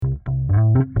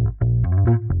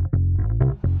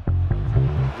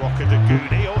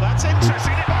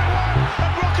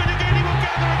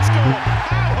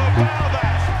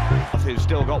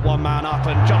got one man up,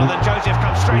 and Jonathan Joseph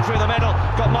comes straight through the middle.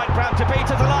 Got Mike Brown to beat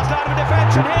at the last line of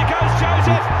defence, and here goes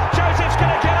Joseph. Joseph's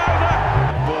going to get over.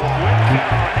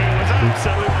 Whitcar, he was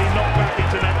absolutely knocked back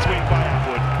into net swing by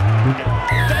Atwood.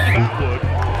 Dave Atwood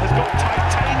has got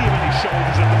titanium in his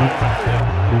shoulders at the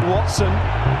moment. Watson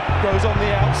goes on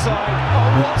the outside.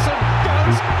 Oh, Watson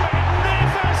goes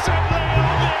magnificently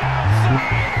on the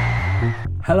outside.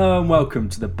 Hello and welcome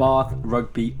to the Bath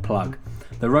Rugby Plug,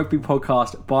 the rugby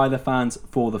podcast by the fans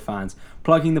for the fans,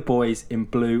 plugging the boys in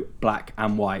blue, black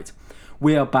and white.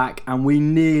 We are back and we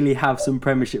nearly have some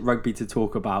Premiership rugby to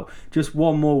talk about. Just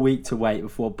one more week to wait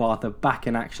before Bath are back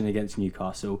in action against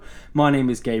Newcastle. My name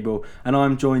is Gabriel and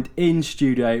I'm joined in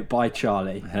studio by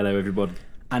Charlie. Hello everybody.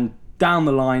 And down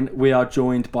the line we are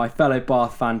joined by fellow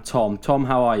Bath fan Tom. Tom,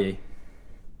 how are you?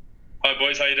 Hi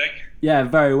boys, how you doing? Yeah,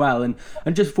 very well. And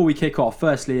just before we kick off,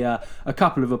 firstly, a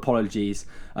couple of apologies.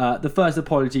 The first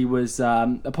apology was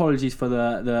apologies for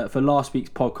for last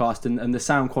week's podcast and the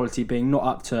sound quality being not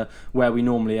up to where we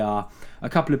normally are. A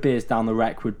couple of beers down the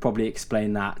rec would probably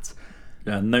explain that.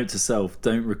 Note to self: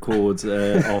 don't record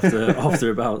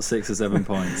after about 6 or 7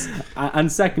 pints.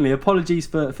 And secondly, apologies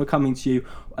for coming to you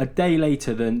a day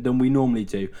later than we normally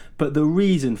do. But the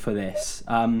reason for this,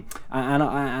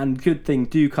 and good thing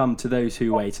do come to those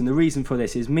who wait. And the reason for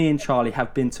this is me and Charlie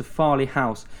have been to Farley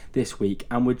House this week,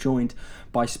 and we're joined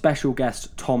by special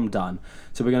guest Tom Dunn.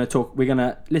 So we're going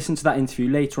to listen to that interview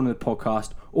later on in the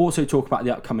podcast. Also talk about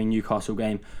the upcoming Newcastle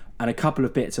game and a couple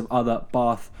of bits of other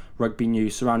Bath rugby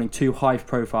news surrounding two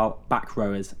high-profile back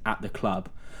rowers at the club.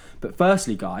 But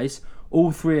firstly, guys,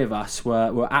 all three of us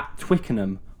were at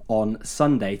Twickenham on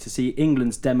Sunday to see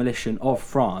England's demolition of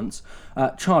France.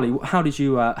 Charlie, how did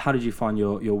you find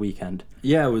your weekend?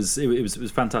 Yeah, it was a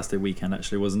fantastic weekend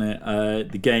actually, wasn't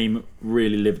it? The game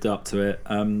really lived up to it.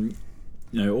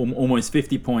 Almost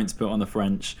 50 points put on the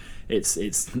French.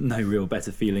 It's no real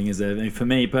better feeling, is there? I mean, for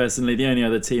me personally, the only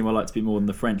other team I like to be more than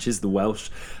the French is the Welsh,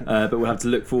 but we'll have to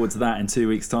look forward to that in 2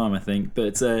 weeks' time, I think.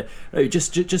 But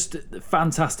just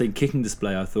fantastic kicking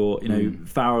display, I thought.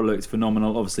 Farrell looked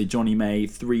phenomenal. Obviously, Johnny May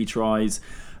 3 tries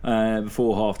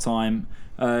before half time.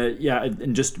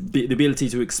 And just the ability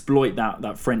to exploit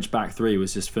that French back three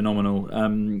was just phenomenal.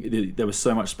 There was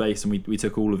so much space and we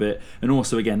took all of it. And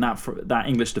also again that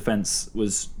English defence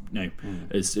was it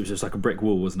was just like a brick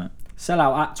wall, wasn't it? Sell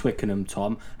out at Twickenham,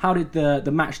 Tom. How did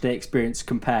the match day experience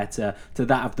compare to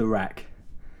that of the Rec?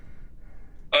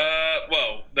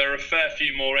 Well, there are a fair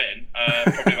few more in.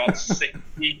 Probably about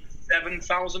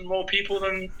 67,000 more people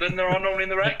than there are normally in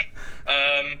the Rec.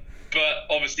 But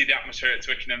obviously the atmosphere at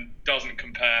Twickenham doesn't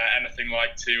compare anything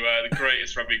like to the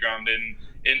greatest rugby ground in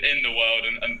the world,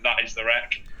 and that is the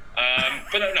Rec.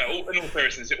 But no, in all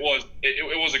seriousness, it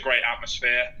was a great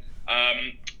atmosphere.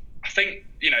 I think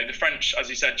the French, as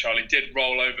you said, Charlie, did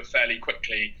roll over fairly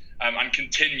quickly and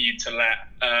continued to let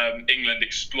England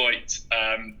exploit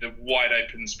the wide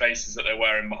open spaces that they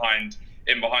were in behind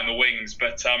the wings.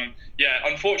 But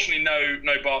unfortunately,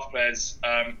 no Bath players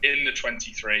in the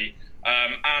 23.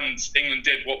 And England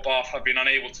did what Bath have been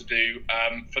unable to do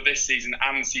for this season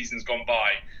and seasons gone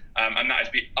by, and that is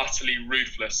be utterly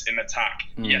ruthless in attack,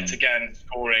 yet again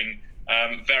scoring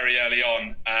very early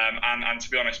on, and to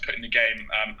be honest, putting the game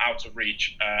out of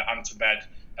reach and to bed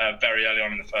very early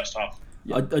on in the first half.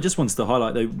 I just wanted to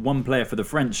highlight though one player for the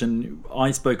French, and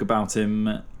I spoke about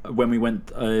him when we went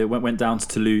down to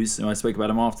Toulouse, and I spoke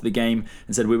about him after the game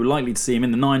and said we were likely to see him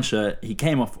in the 9 shirt. He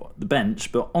came off the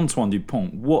bench, but Antoine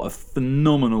Dupont, what a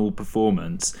phenomenal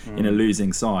performance in a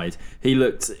losing side. He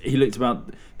looked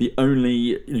about the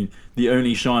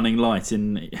only shining light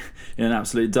in an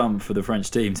absolute dump for the French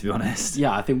team, to be honest.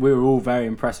 Yeah, I think we were all very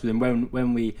impressed with him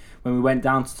when we went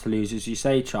down to Toulouse, as you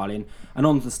say, Charlie. And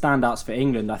on to the standouts for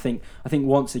England, I think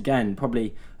once again,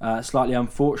 probably slightly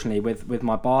unfortunately with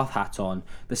my Bath hat on,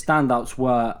 the standouts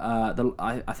were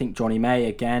I think Johnny May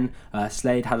again,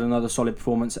 Slade had another solid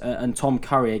performance, and Tom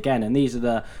Curry again. And these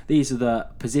are the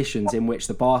positions in which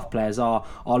the Bath players are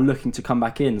looking to come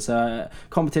back in. So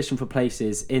competition for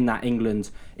places in that England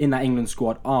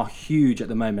squad are huge at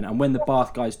the moment. And when the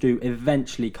Bath guys do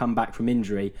eventually come back from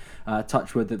injury,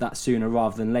 touch wood that's sooner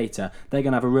rather than later, they're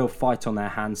going to have a real fight on their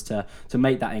hands to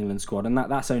make that England squad, and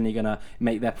that's only going to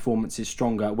make their performances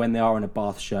stronger when they are in a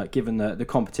Bath shirt, given the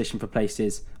competition for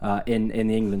places in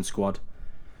the England squad.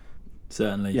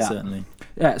 Certainly.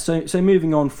 Yeah. So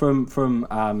moving on from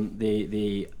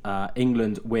the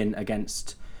England win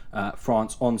against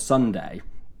France on Sunday.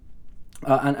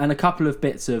 And a couple of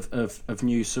bits of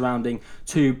news surrounding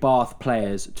two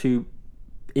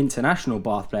international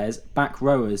Bath players, back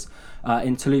rowers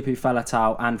in Talupi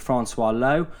Faletau and Francois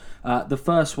Lowe. The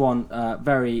first one,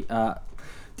 very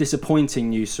disappointing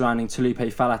news surrounding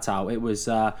Taulupe Faletau. It was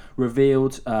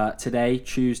revealed today,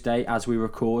 Tuesday, as we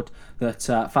record, that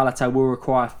Faletau will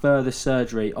require further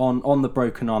surgery on the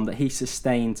broken arm that he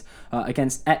sustained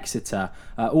against Exeter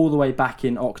all the way back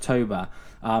in October.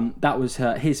 That was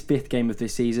his 5th game of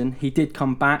this season. He did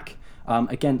come back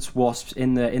against Wasps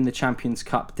in the Champions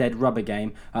Cup dead rubber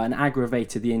game and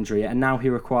aggravated the injury, and now he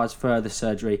requires further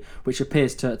surgery, which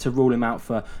appears to rule him out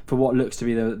for what looks to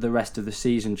be the rest of the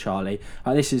season. Charlie,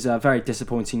 this is very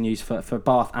disappointing news for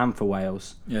Bath and for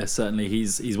Wales. Yeah, certainly.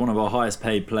 He's one of our highest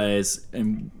paid players,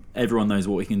 and everyone knows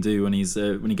what he can do when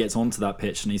he gets onto that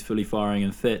pitch and he's fully firing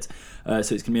and fit. So it's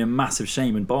going to be a massive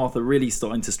shame. And Bath are really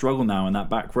starting to struggle now in that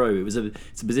back row. It's a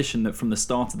position that from the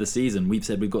start of the season we've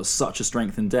said we've got such a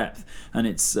strength and depth, and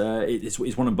it's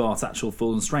one of Bath's actual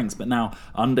full strengths. But now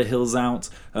Underhill's out.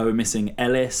 We're missing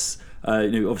Ellis.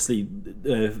 Obviously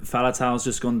Faletau's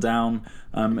just gone down.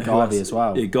 Garvey as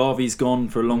well. Garvey's gone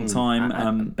for a long time.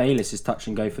 And Bayliss is touch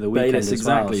and go for the weekend Bayliss, as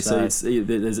exactly. well. So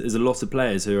there's a lot of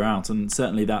players who are out, and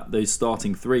certainly those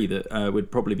starting 3 that would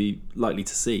probably be likely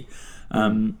to see.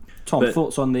 Tom,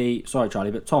 thoughts on the Faletau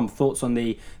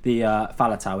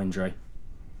injury?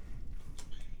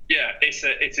 Yeah,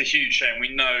 it's a huge shame.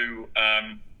 We know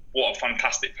what a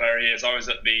fantastic player he is. I was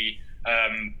at the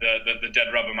dead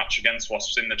rubber match against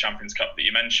Wasps in the Champions Cup that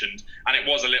you mentioned, and it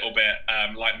was a little bit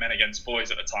like men against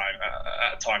boys at the time.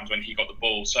 At times when he got the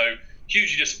ball, so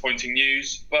hugely disappointing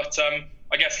news. But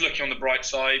I guess looking on the bright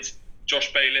side,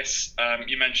 Josh Bayliss,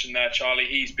 you mentioned there, Charlie.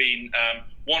 He's been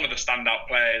one of the standout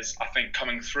players, I think,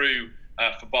 coming through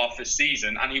for Bath this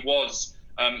season, and he was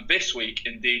this week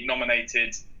indeed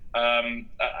nominated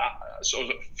sort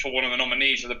of for one of the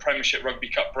nominees of the Premiership Rugby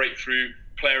Cup Breakthrough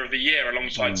Player of the Year,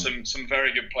 alongside some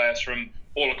very good players from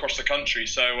all across the country.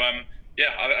 So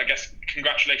I guess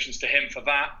congratulations to him for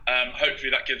that.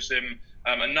 Hopefully that gives him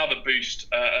another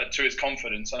boost to his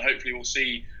confidence, and hopefully we'll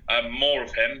see more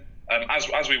of him,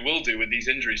 as we will do with these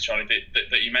injuries, Charlie,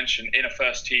 that you mentioned, in a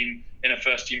first team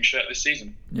shirt this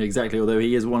season. Yeah, exactly. Although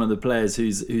he is one of the players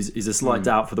who's a slight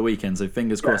doubt for the weekend, so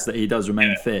fingers crossed that he does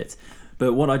remain fit.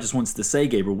 But what I just wanted to say,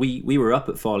 Gabriel, we were up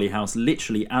at Farley House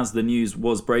literally as the news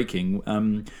was breaking.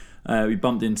 We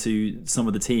bumped into some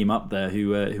of the team up there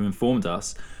who informed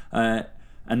us,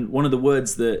 and one of the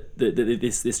words that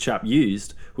this chap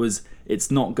used was, "It's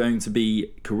not going to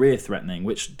be career threatening,"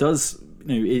 which does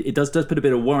it does put a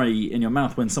bit of worry in your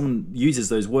mouth when someone uses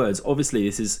those words. Obviously,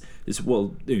 this is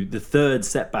the third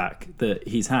setback that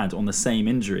he's had on the same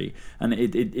injury, and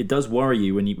it does worry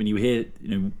you when you hear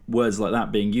words like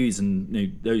that being used,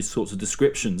 and those sorts of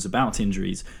descriptions about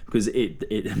injuries, because it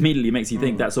immediately makes you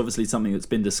think that's obviously something that's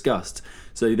been discussed.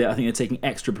 So I think they're taking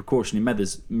extra precautionary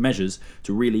measures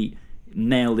to really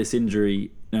nail this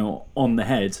injury on the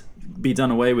head, be done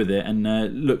away with it, and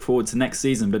look forward to next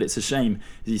season. But it's a shame.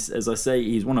 As I say,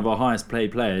 he's one of our highest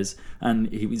paid players, and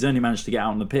he's only managed to get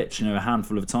out on the pitch a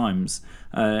handful of times,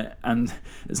 and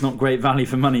it's not great value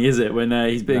for money, is it, when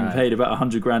he's being paid about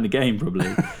 $100,000 a game probably.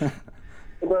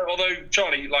 Although,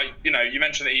 Charlie, you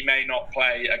mentioned that he may not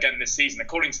play again this season.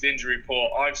 According to the injury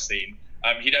report I've seen,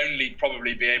 he'd only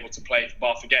probably be able to play for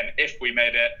Bath again if we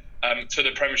made it to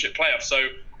the Premiership playoffs. So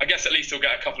I guess at least he'll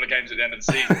get a couple of games at the end of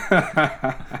the season.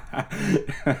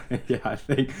 Yeah, I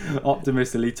think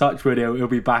optimistically, touch wood, he'll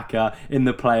be back in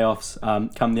the playoffs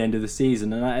come the end of the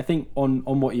season. And I think on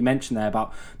what you mentioned there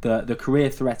about the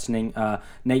career-threatening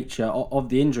nature of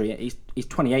the injury, he's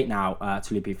 28 now,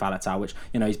 Taulupe Faletau, which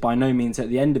he's by no means at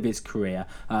the end of his career,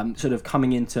 sort of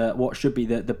coming into what should be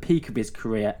the peak of his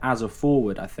career as a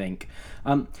forward, I think.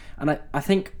 And I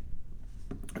think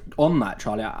on that,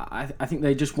 Charlie, I think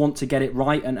they just want to get it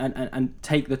right and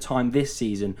take the time this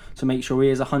season to make sure he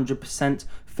is 100%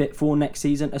 fit for next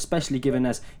season, especially given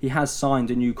as he has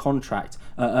signed a new contract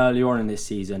earlier on in this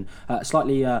season.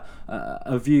 Slightly a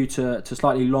view to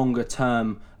slightly longer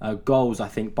term goals, I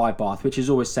think, by Bath, which is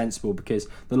always sensible, because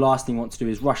the last thing we want to do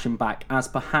is rush him back, as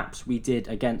perhaps we did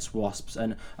against Wasps,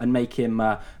 and make him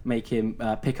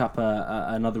pick up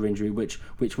another injury, which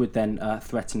would then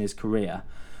threaten his career.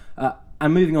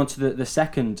 And moving on to the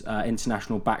second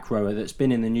international back rower that's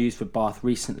been in the news for Bath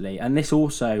recently, and this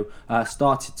also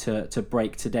started to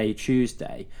break today,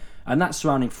 Tuesday, and that's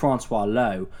surrounding Francois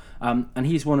Lowe. And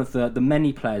he's one of the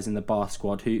many players in the Bath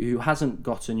squad who hasn't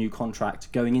got a new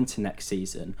contract going into next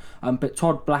season. But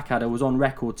Todd Blackadder was on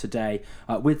record today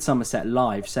with Somerset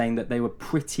Live saying that they were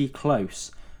pretty close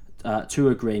to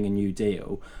agreeing a new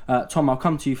deal. Tom, I'll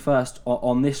come to you first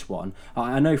on this one.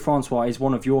 I know Francois is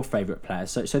one of your favourite players,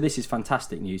 so this is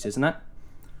fantastic news, isn't it?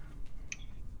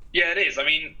 Yeah, it is. I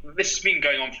mean, this has been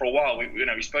going on for a while.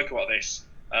 We spoke about this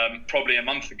probably a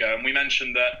month ago, and we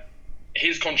mentioned that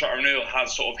his contract renewal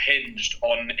has sort of hinged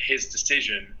on his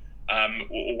decision,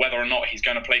 or whether or not he's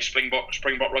going to play Springbok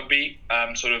rugby,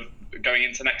 sort of going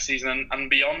into next season and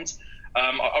beyond.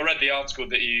 I read the article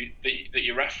that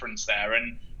you referenced there,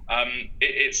 and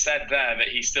it said there that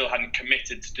he still hadn't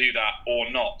committed to do that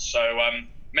or not. So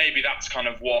maybe that's kind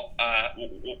of what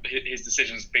his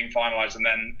decision's being finalised, and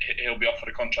then he'll be offered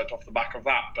a contract off the back of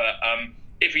that. But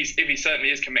if he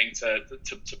certainly is committing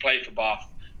to play for Bath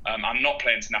and not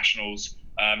play internationals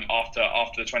after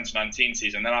the 2019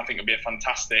 season, then I think it'll be a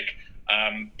fantastic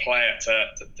player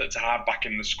to have back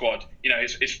in the squad. You know,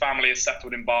 his family is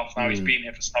settled in Bath now. He's been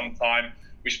here for some time.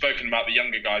 We've spoken about the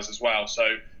younger guys as well,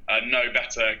 so no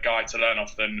better guy to learn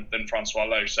off than Francois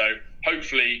Louw. So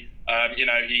hopefully,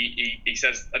 he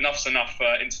says enough's enough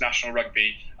for international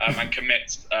rugby and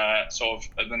commits sort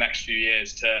of the next few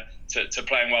years to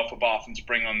playing well for Bath and to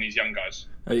bring on these young guys.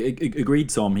 Agreed,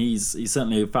 Tom. He's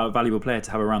certainly a valuable player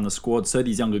to have around the squad, so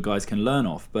these younger guys can learn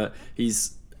off. But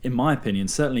he's, in my opinion,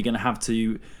 certainly going to have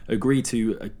to agree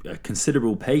to a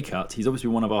considerable pay cut. He's obviously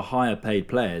one of our higher paid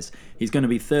players. He's going to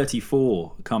be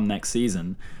 34 come next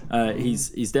season.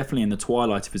 He's definitely in the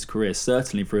twilight of his career,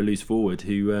 certainly for a loose forward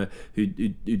who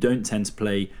don't tend to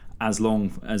play as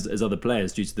long as other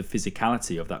players due to the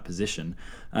physicality of that position.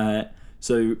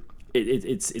 So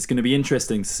it's going to be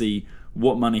interesting to see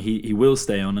what money he will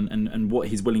stay on and what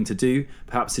he's willing to do.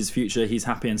 Perhaps his future, he's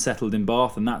happy and settled in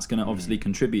Bath, and that's going to obviously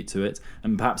contribute to it.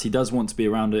 And perhaps he does want to be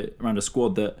around a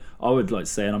squad that I would like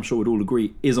to say, and I'm sure we'd all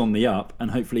agree, is on the up.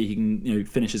 And hopefully he can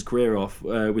finish his career off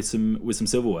with some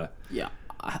silverware. Yeah.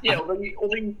 Although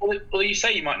you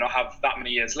say you might not have that many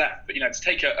years left, but to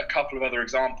take a couple of other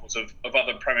examples of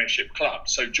other Premiership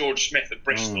clubs. So George Smith at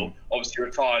Bristol, obviously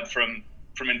retired from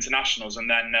internationals, and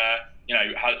then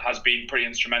has been pretty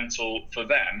instrumental for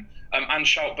them. And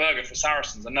Sjoukje Burger for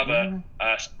Saracens, another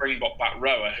Springbok back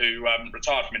rower who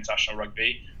retired from international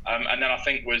rugby, and then I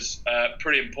think was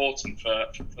pretty important for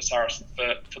Saracens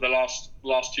for the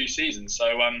last two seasons. So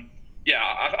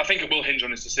I think it will hinge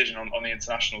on his decision on the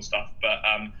international stuff. But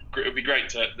it would be great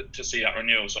to see that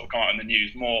renewal sort of come out in the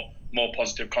news. More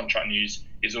positive contract news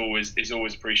is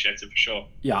always appreciated for sure.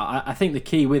 Yeah, I think the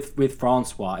key with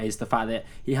Francois is the fact that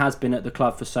he has been at the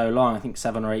club for so long, I think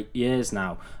 7 or 8 years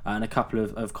now, and a couple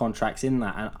of contracts in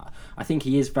that. And I think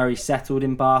he is very settled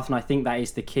in Bath, and I think that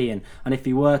is the key. And if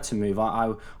he were to move, I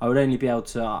would only be able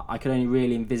to, I could only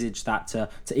really envisage that to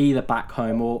either back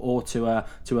home or to a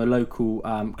local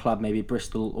club, maybe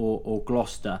Bristol or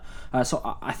Gloucester.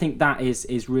 So I think that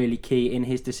is really key in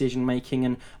his decision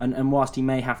making. And whilst he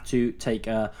may have to take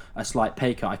a slight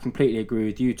pay cut, I completely agree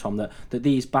with you, Tom, that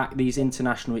these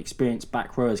international experienced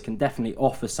back rowers can definitely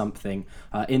offer something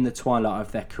in the twilight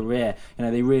of their career.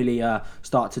 They really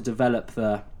start to develop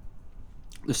the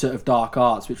sort of dark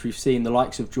arts which we've seen the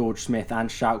likes of George Smith and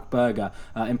Sjoukje Burger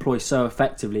employ so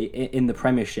effectively in the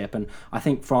Premiership. And I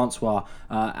think Francois,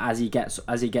 as he gets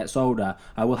older,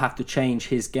 will have to change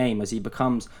his game as he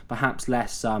becomes perhaps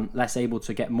less able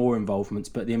to get more involvements,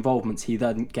 but the involvements he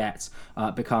then gets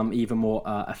become even more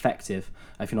effective,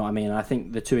 if you know what I mean. And I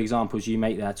think the two examples you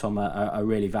make there, Tom, are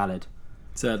really valid.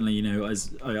 Certainly, as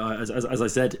I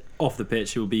said, off the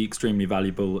pitch, he will be extremely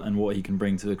valuable, and what he can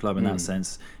bring to the club in that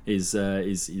sense is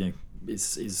he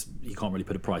can't really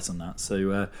put a price on that.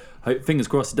 So fingers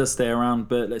crossed he does stay around,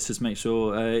 but let's just make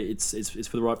sure it's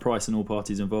for the right price and all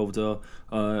parties involved are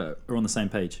on the same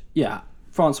page. Yeah.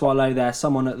 Francois Louw there,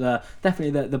 someone at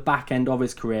definitely the back end of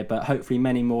his career, but hopefully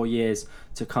many more years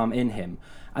to come in him.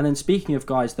 And then speaking of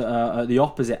guys that are at the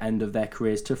opposite end of their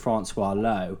careers to Francois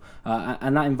Louw,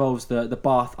 and that involves the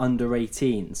Bath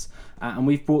under-18s. And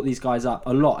we've brought these guys up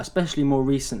a lot, especially more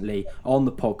recently on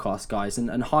the podcast, guys, and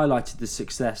highlighted the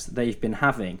success they've been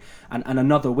having. And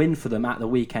another win for them at the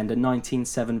weekend, a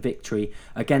 19-7 victory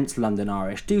against London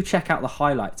Irish. Do check out the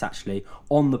highlights, actually,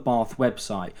 on the Bath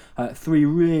website. 3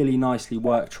 really nicely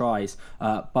worked tries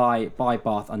by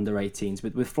Bath under-18s,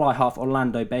 with fly half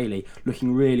Orlando Bailey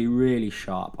looking really, really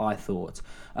sharp, I thought.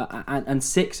 And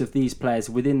 6 of these players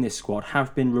within this squad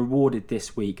have been rewarded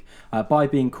this week by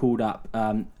being called up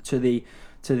to the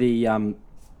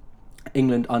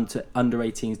England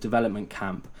under-18s development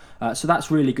camp. So that's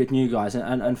really good news, guys,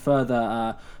 and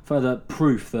further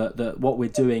proof that what we're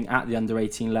doing at the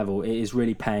under-18 level is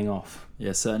really paying off.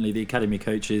 Yeah, certainly the academy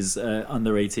coaches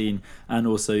under 18 and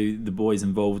also the boys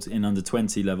involved in under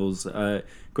 20 levels.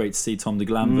 Great to see Tom de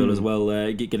Glanville as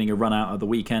well getting a run out of the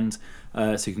weekend.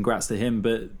 So congrats to him.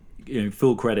 But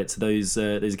full credit to those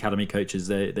academy coaches.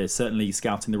 They're certainly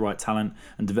scouting the right talent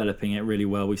and developing it really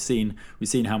well. We've seen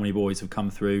how many boys have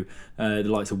come through. The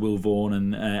likes of Will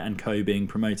Vaughan and co being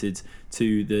promoted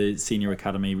to the senior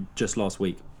academy just last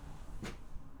week.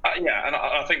 and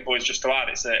I think, boys, just to add,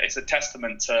 it's a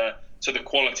testament to the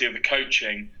quality of the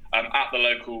coaching at the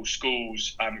local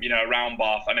schools, around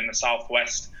Bath and in the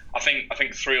southwest. I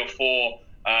think 3 or 4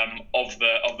 of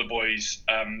the boys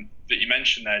that you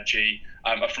mentioned there, G,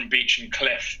 are from Beech and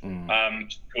Cliff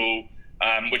School,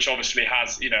 which obviously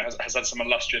has had some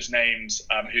illustrious names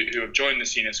who have joined the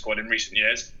senior squad in recent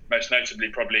years. Most notably,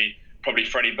 probably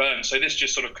Freddie Burns. So this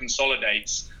just sort of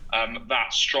consolidates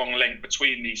that strong link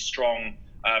between these strong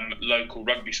local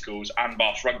rugby schools and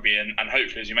Bath Rugby, and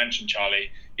hopefully, as you mentioned,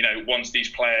 Charlie, once these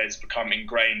players become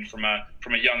ingrained from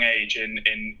a young age in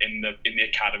the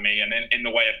academy and in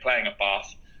the way of playing at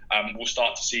Bath, we'll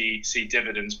start to see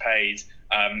dividends paid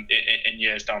in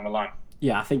years down the line.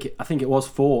 Yeah, I think it was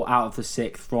 4 out of the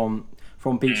 6 from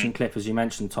Beech and Cliff, as you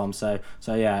mentioned, Tom. So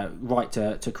yeah, right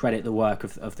to credit the work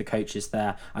of the coaches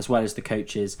there, as well as the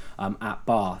coaches at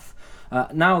Bath.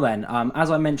 Now then,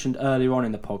 as I mentioned earlier on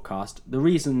in the podcast, the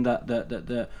reason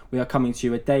that we are coming to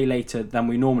you a day later than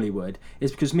we normally would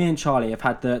is because me and Charlie have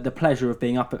had the pleasure of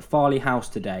being up at Farley House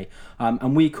today,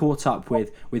 and we caught up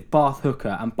with Bath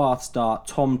hooker and Bath star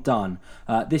Tom Dunn.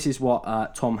 This is what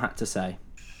Tom had to say.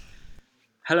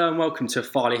 Hello and welcome to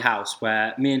Farley House,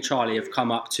 where me and Charlie have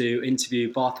come up to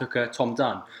interview Bath hooker Tom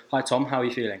Dunn. Hi Tom, how are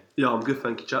you feeling? Yeah, I'm good,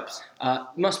 thank you, chaps.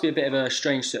 Must be a bit of a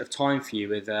strange sort of time for you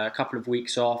with a couple of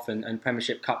weeks off and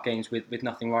Premiership Cup games with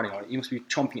nothing running on it. You must be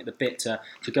chomping at the bit to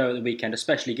go at the weekend,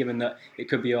 especially given that it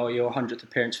could be your 100th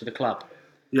appearance for the club.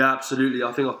 Yeah, absolutely.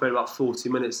 I think I've played about 40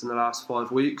 minutes in the last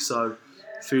 5 weeks, so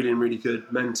feeling really good,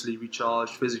 mentally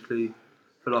recharged, physically.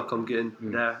 Feel like I'm getting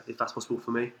there, if that's possible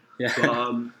for me. Yeah. But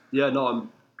I'm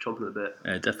chomping at the bit.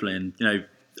 Yeah, definitely. And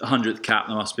 100th cap,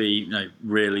 there must be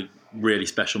really, really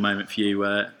special moment for you.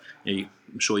 I'm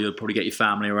sure you'll probably get your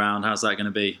family around. How's that going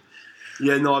to be?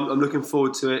 Yeah, no, I'm looking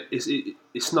forward to it.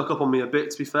 It snuck up on me a bit,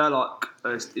 to be fair.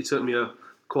 It took me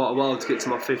quite a while to get to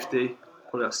my 50,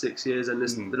 probably about 6 years, and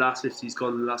the last 50's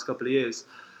gone in the last couple of years.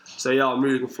 So yeah, I'm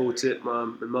really looking forward to it. My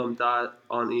mum, dad,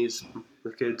 aunties,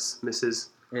 the kids, missus.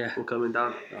 Yeah, all coming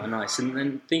down. Oh, nice.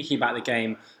 And thinking about the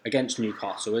game against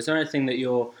Newcastle, is there anything that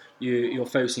you're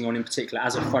focusing on in particular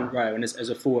as a front row and as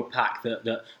a forward pack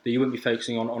that you wouldn't be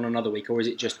focusing on another week, or is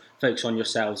it just focus on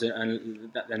yourselves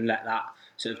and then let that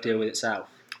sort of deal with itself?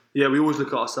 Yeah, we always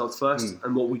look at ourselves first,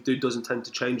 and what we do doesn't tend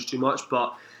to change too much.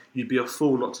 But you'd be a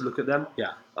fool not to look at them.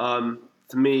 Yeah.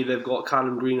 For me, they've got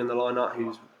Callum Green in the lineup,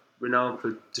 who's renowned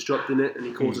for disrupting it, and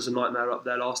he caused us a nightmare up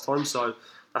there last time. So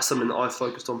that's something that I've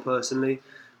focused on personally.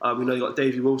 We know you've got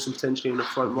Davey Wilson potentially in the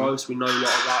front row, so we know a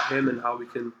lot about him and how we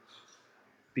can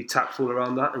be tactful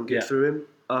around that and get through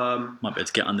him. Might be able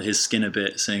to get under his skin a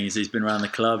bit, seeing as he's been around the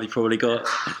club. He probably got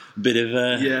a bit of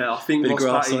I think bit of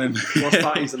grass on him. Ross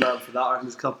Patty's the man for that. I reckon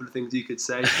there's a couple of things you could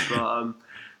say, but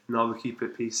no, we'll keep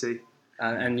it PC.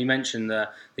 And you mentioned the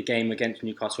game against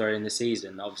Newcastle earlier in the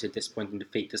season, obviously a disappointing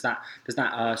defeat. Does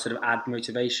that sort of add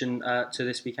motivation to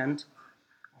this weekend?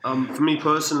 For me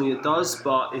personally, it does,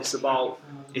 but it's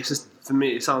just for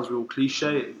me. It sounds real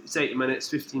cliche. It's 80 minutes,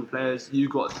 15 players.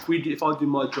 If I do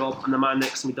my job and the man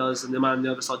next to me does, and the man on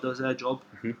the other side does their job,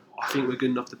 I think we're good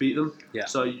enough to beat them. Yeah.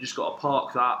 So you just got to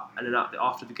park that, and then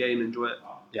after the game, enjoy it.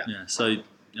 Yeah. So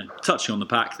touching on the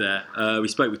pack there, we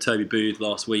spoke with Toby Booth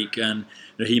last week, and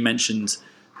he mentioned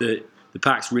that the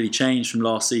pack's really changed from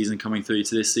last season coming through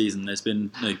to this season. There's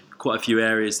been quite a few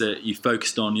areas that you've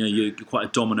focused on. You're quite a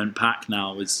dominant pack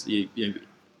now as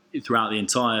throughout the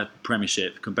entire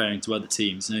Premiership comparing to other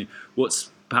teams. What's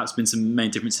perhaps been some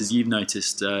main differences you've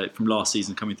noticed from last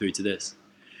season coming through to this?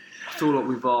 I feel like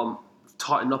we've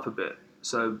tightened up a bit.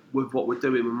 So with what we're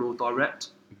doing, we're more direct.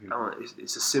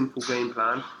 It's a simple game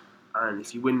plan, and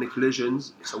if you win the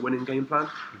collisions, it's a winning game plan.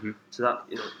 So that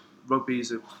rugby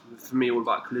is, for me, all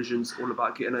about collisions, all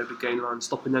about getting over the gain line,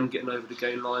 stopping them getting over the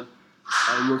gain line.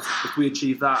 And if we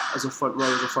achieve that as a front row,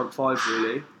 as a front five,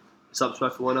 really, it's up to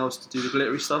everyone else to do the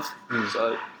glittery stuff.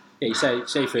 So yeah, you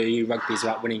say for you, rugby is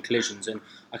about winning collisions, and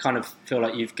I kind of feel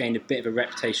like you've gained a bit of a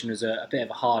reputation as a bit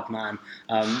of a hard man,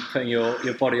 putting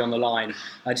your body on the line.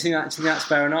 Do you think that's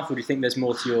fair enough, or do you think there's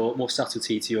more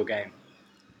subtlety to your game?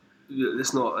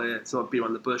 It's not beat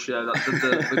around the bush. Yeah,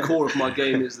 the core of my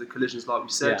game is the collisions, like we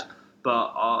said. Yeah.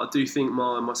 But I do think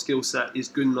my skill set is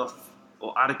good enough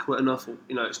or adequate enough.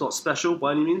 It's not special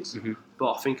by any means,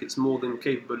 but I think it's more than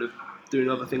capable of doing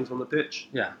other things on the pitch.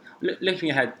 Yeah.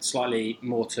 Looking ahead slightly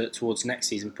more towards next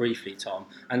season, briefly, Tom,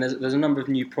 and there's a number of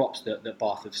new props that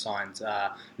Bath have signed.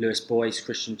 Lewis Boyce,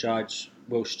 Christian Judge,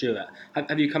 Will Stewart.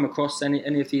 Have you come across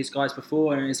any of these guys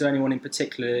before? And is there anyone in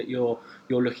particular that you're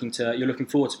looking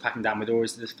forward to packing down with, or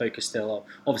is the focus still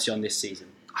obviously on this season?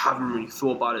 I haven't really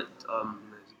thought about it.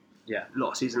 Yeah. A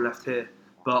lot of season left here.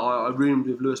 but I roomed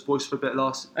with Lewis Boyce for a bit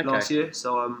last year,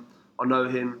 so I know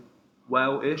him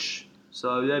well-ish.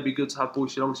 So yeah, it'd be good to have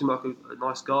Boyce along. Seems like a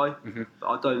nice guy, but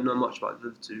I don't know much about the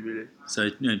other two really. So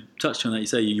touching on that, you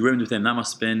say you roomed with him. That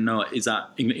must have been is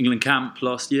that England camp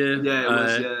last year? Yeah, it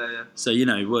was. Yeah. So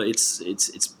well,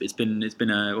 it's been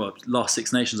last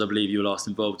Six Nations, I believe you were last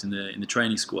involved in the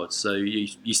training squad. So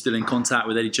you still in contact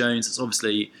with Eddie Jones? It's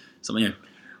obviously something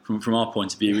from our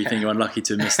point of view, we think you're unlucky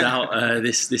to have missed out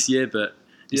this year, but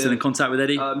you're still in contact with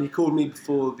Eddie? He called me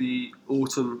before the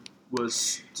autumn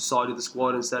was decided the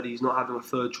squad and said he's not having a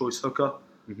third choice hooker,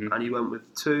 and he went with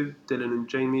two, Dylan and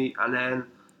Jamie, and then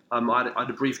I had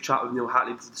a brief chat with Neil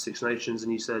Hatley before the Six Nations,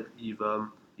 and he said you've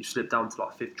slipped down to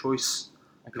like fifth choice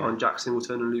behind Jack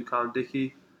Singleton and Luke and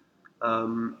Dickey. They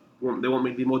want me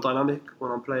to be more dynamic when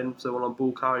I'm playing, so when I'm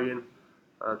ball carrying,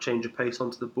 change of pace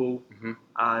onto the ball,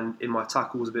 and in my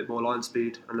tackles a bit more line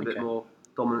speed and a bit more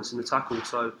dominance in the tackle.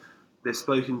 So they've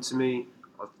spoken to me.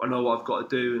 I know what I've got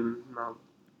to do, and now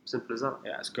simple as that.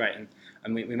 Yeah, that's great.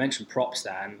 And we mentioned props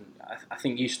there, and I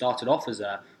think you started off as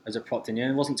a prop, didn't you?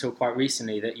 And it wasn't until quite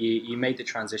recently that you made the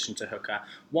transition to hooker.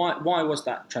 Why was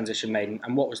that transition made,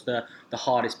 and what was the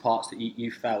hardest parts that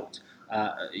you felt,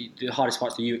 the hardest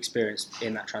parts that you experienced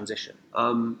in that transition?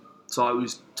 So it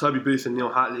was Toby Booth and Neil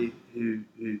Hatley who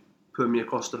put me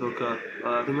across the hooker.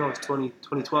 I think that was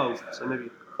 2012, so maybe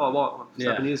quite a while,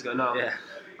 7 years ago now.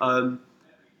 Yeah.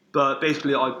 But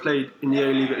basically, I played in the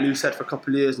A-League at Lucerne for a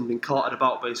couple of years and been carted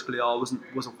about. Basically, I wasn't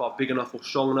quite big enough or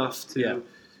strong enough to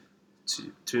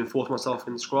enforce myself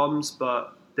in scrums.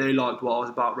 But they liked what I was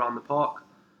about around the park,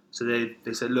 so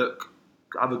they said, "Look,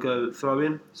 have a go at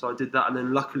throwing." So I did that, and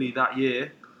then luckily that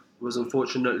year was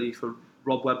unfortunately for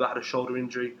Rob Webber had a shoulder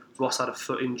injury, Ross had a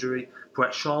foot injury,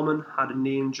 Brett Sharman had a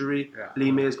knee injury,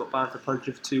 Lee Mears got banned for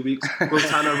punching for 2 weeks, Will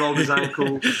Tanner rolled his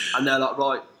ankle, and they're like,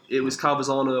 right. It was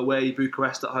Calvazano away,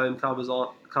 Bucharest at home,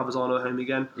 Calvazano at home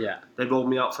again. Yeah. They rolled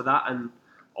me out for that, and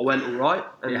I went all right,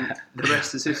 and the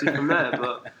rest is history from there.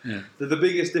 But the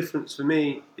biggest difference for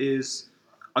me is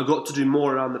I got to do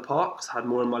more around the park because I had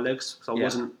more in my legs. Because I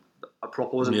wasn't a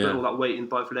prop, I wasn't putting all that weight in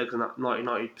both legs in that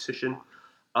 90-90 position.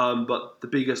 But the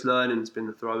biggest learning has been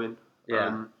the throwing.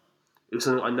 Yeah. It was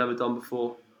something I'd never done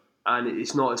before, and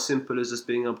it's not as simple as just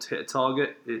being able to hit a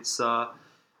target. It's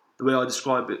the way I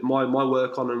describe it, my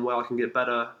work on and where I can get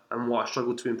better and what I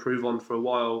struggled to improve on for a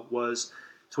while was,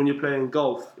 so when you're playing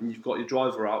golf and you've got your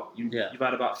driver out, you've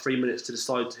had about 3 minutes to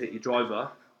decide to hit your driver,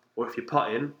 or if you're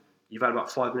putting, you've had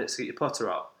about 5 minutes to get your putter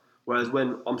out. Whereas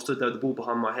when I'm stood there with the ball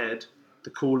behind my head, the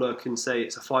caller can say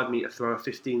it's a 5 metre throw, a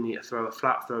 15 metre throw, a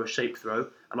flat throw, a shape throw,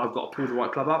 and I've got to pull the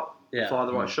right club out, fire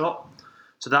the right shot.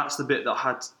 So that's the bit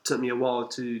that took me a while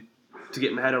to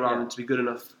get my head around and to be good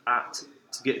enough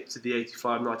to get to the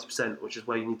 85-90%, which is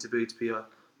where you need to be a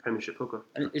Premiership hooker.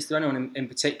 And is there anyone in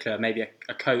particular, maybe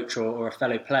a coach or a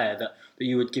fellow player that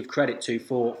you would give credit to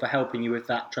for helping you with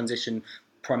that transition,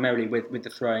 primarily with the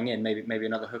throwing in, maybe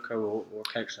another hooker or a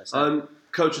coach?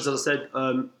 Coaches, as I said,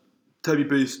 Toby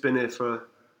Booth's been here for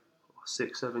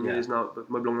 6-7 years now,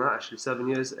 but maybe longer than that actually, 7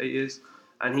 years, 8 years,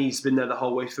 and he's been there the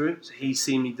whole way through. So he's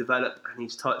seen me develop, and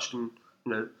he's touched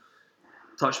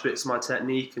bits of my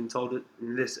technique and told it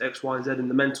in this X, Y, and Z in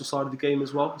the mental side of the game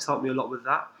as well. He's helped me a lot with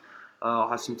that. I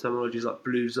have some terminologies like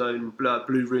blue zone,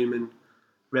 blue room and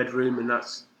red room, and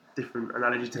that's different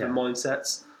analogies, different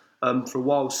mindsets. For a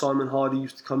while, Simon Hardy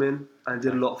used to come in and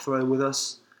did a lot of throwing with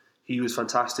us. He was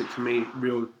fantastic for me,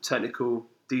 real technical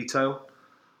detail.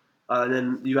 And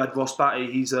then you had Ross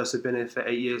Batty, he's also been here for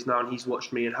 8 years now, and he's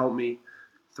watched me and helped me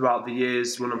throughout the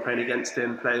years when I'm playing against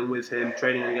him, playing with him,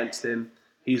 training against him.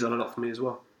 He's done a lot for me as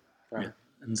well. Yeah.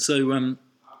 And so,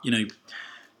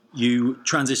 you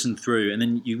transitioned through, and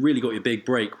then you really got your big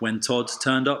break when Todd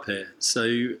turned up here.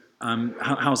 So,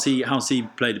 how's he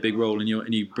played a big role in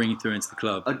you bringing through into the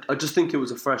club? I just think it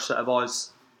was a fresh set of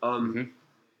eyes, and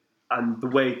the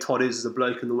way Todd is as a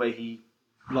bloke and the way he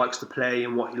likes to play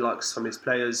and what he likes from his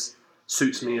players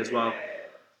suits me as well.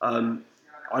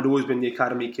 I'd always been the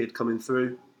academy kid coming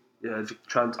through. I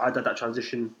had that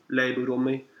transition labelled on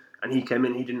me. And he came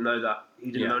in, he didn't know that.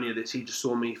 He didn't know any of this. He just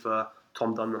saw me for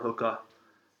Tom Dunn, the hooker.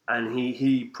 And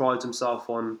he prides himself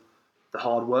on the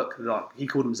hard work. Like, he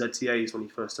called them ZTAs when he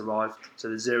first arrived. So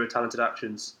the zero talented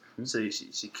actions. So you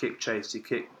kick, chase,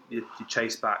 you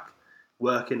chase back.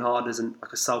 Working hard as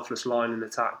like a selfless line in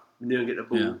attack. You don't get the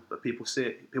ball, but people see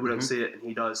it. People don't see it, and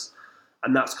he does.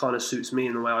 And that's kind of suits me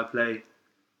in the way I play.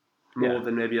 More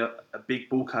than maybe a big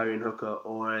ball carrying hooker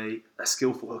or a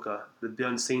skillful hooker. The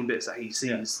unseen bits that he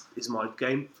sees is my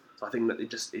game. So I think that it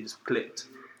just clicked,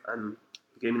 and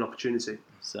gave me an opportunity.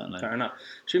 Certainly. Fair enough.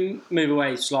 Should we move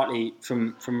away slightly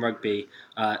from rugby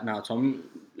now, Tom?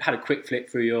 Had a quick flick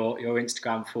through your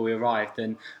Instagram before we arrived,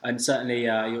 and certainly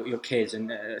your kids,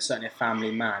 and certainly a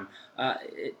family man.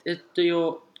 Do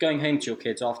your going home to your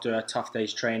kids after a tough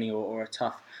day's training or a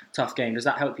tough game, does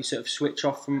that help you sort of switch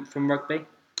off from rugby?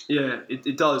 Yeah,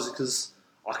 it does, because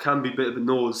I can be a bit of a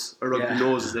rugby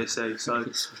nose, as they say. So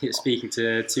you're speaking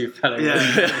to two fellow. Yeah,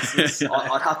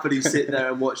 I'd happily sit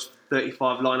there and watch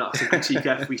 35 lineups and critique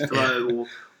every throw, or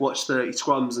watch 30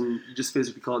 scrums, and you just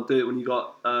physically can't do it when you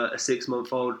got a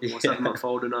 6-month-old or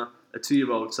 7-month-old and a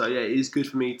 2-year-old. So yeah, it is good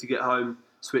for me to get home,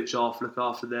 switch off, look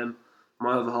after them.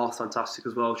 My other half's fantastic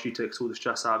as well. She takes all the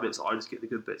stress out of it, so I just get the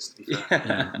good bits, to be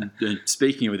fair. And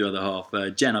speaking with your other half,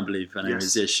 Jen, I believe her name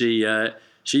is.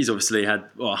 She's obviously had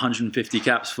 150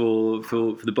 caps for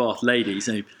the Bath ladies,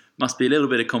 so must be a little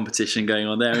bit of competition going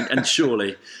on there. And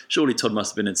surely Todd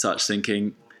must have been in touch,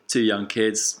 thinking, 2 young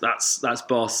kids, that's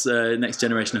Bath's next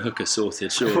generation of hooker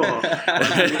sorted, sure.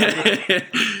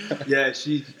 Yeah,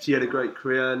 she had a great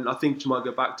career, and I think she might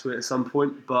go back to it at some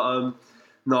point. But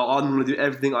no, I'm going to do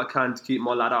everything I can to keep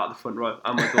my lad out of the front row,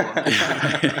 and my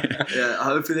daughter. Yeah,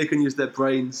 hopefully they can use their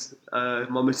brains.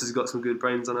 My missus has got some good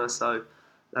brains on her, so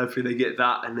hopefully they get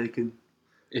that and they can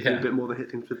do a bit more than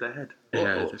hit things with their head.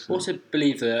 I also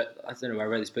believe that, I don't know where I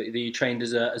read this, but that you trained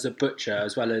as a butcher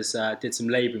as well as did some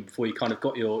labouring before you kind of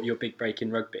got your big break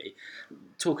in rugby.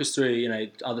 Talk us through,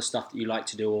 other stuff that you like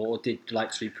to do or did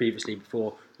like to do previously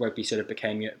before rugby sort of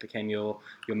became your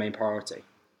main priority.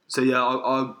 So yeah,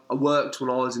 I worked when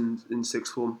I was in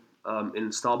sixth form in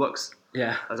Starbucks.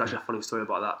 Yeah. There's actually a funny story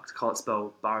about that, because I can't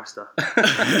spell barrister.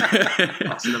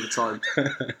 That's another time.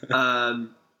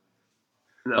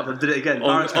 No, I did it again.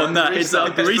 On that, it's a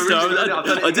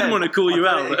barista. I didn't want to call you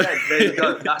out. There you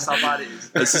go. That's how bad it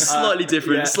is. It's a slightly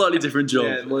different job.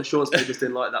 Yeah, my insurance people just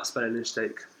didn't like that spelling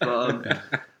mistake. But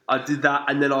I did that,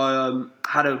 and then I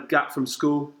had a gap from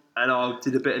school, and I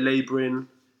did a bit of labouring,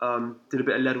 did a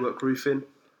bit of leadwork roofing.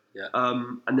 Yeah.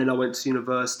 And then I went to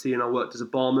university and I worked as a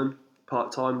barman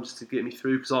part-time just to get me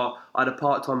through, because I had a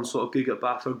part-time sort of gig at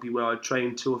Bath Rugby where I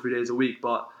trained 2 or 3 days a week,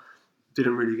 but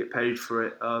didn't really get paid for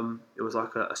it. It was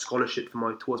like a scholarship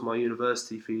towards my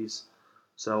university fees.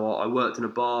 So I worked in a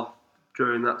bar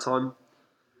during that time.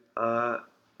 And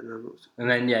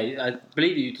then I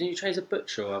believe didn't you train as a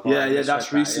butcher? Yeah,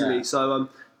 that's recently. Yeah. So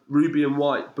Ruby and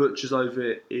White butchers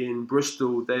over in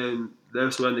Bristol. They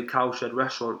also own the Cowshed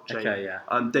restaurant chain. Okay,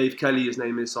 yeah. Dave Kelly, his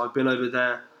name is. So I've been over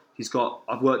there.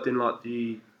 I've worked in like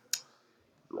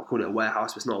I call it a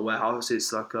warehouse, but it's not a warehouse.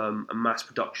 It's like a mass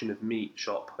production of meat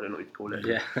shop. I don't know what you'd call it.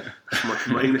 Yeah.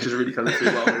 My English is really coming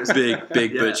through well.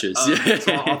 Big butchers.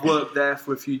 So I've worked there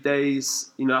for a few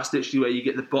days. That's literally where you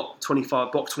get the box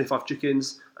 25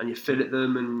 chickens and you fillet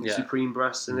them and supreme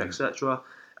breasts and etc.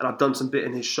 And I've done some bit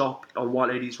in his shop on White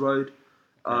Ladies Road.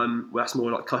 Where that's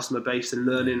more like customer based and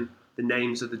learning the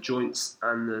names of the joints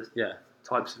and the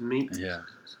types of meat. Yeah.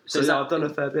 So I've done a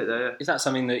fair bit there. Yeah. Is that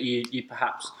something that you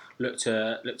perhaps look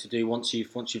to do once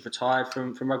you've retired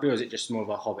from rugby, or is it just more of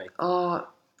a hobby? I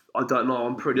don't know.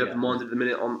 I'm pretty open-minded at the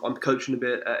minute. I'm coaching a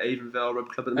bit at Avonvale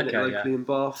Rugby Club at the minute, locally in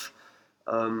Bath.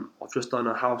 I've just done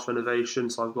a house renovation,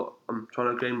 so I'm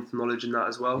trying to gain some knowledge in that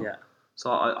as well. Yeah.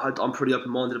 So I'm pretty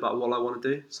open-minded about what I want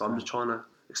to do. So I'm just trying to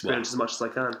experience as much as I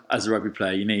can. As a rugby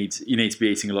player, you need to be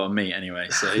eating a lot of meat anyway.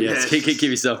 So keep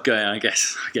yourself going. I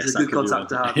guess it's a good contact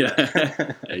to have.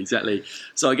 Yeah, exactly.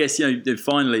 So I guess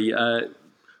finally,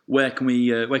 where can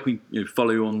we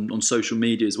follow you on social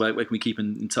medias? Where can we keep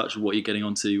in touch with what you're getting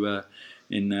onto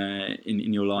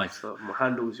in your life? My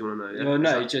handles, you want to know? Yeah? Well,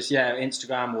 no, just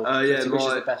Instagram or Twitter, which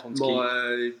is the best one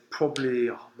to keep? Probably.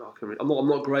 I'm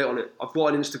not great on it. I've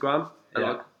got an Instagram, and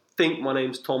I think my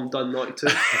name's Tom Dunn 92.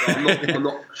 I'm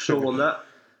not sure on that,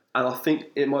 and I think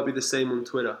it might be the same on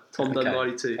Twitter. Tom Dunn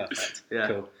 92. Perfect. Yeah.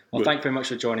 Cool. Well, thank you very much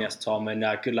for joining us, Tom, and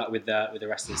good luck with the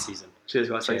rest of the season. Cheers,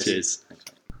 guys. Cheers. Thanks.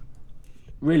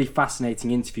 Really fascinating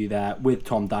interview there with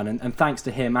Tom Dunn, and thanks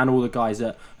to him and all the guys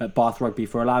at Bath Rugby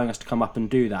for allowing us to come up and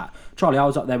do that. Charlie, I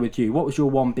was up there with you. What was your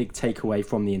one big takeaway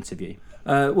from the interview?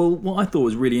 Well, what I thought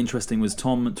was really interesting was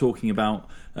Tom talking about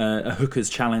a hooker's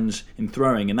challenge in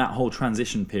throwing and that whole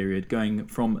transition period going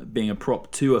from being a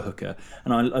prop to a hooker.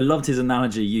 And I loved his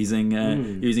analogy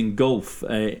using golf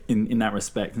in that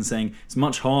respect and saying it's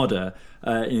much harder.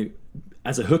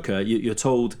 As a hooker, you're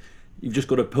told you've just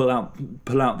got to pull out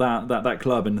that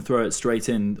club and throw it straight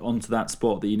in onto that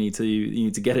spot that you need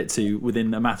to get it to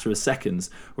within a matter of seconds.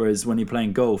 Whereas when you're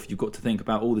playing golf, you've got to think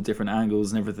about all the different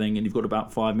angles and everything, and you've got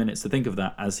about 5 minutes to think of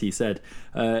that, as he said.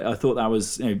 I thought that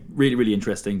was really, really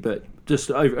interesting. But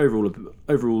just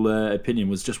overall opinion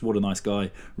was just what a nice guy.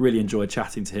 Really enjoyed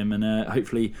chatting to him, and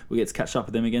hopefully we get to catch up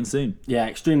with him again soon. Yeah,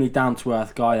 extremely down to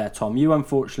earth guy there, Tom. You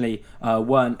unfortunately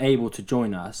weren't able to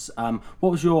join us.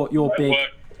 What was your big?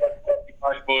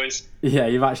 Life, boys. Yeah,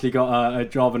 you've actually got a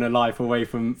job and a life away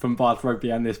from Bath Rugby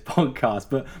and this podcast.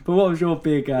 But what was your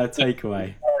big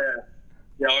takeaway?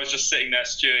 Yeah, I was just sitting there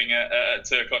stewing at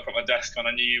 2 o'clock at my desk, and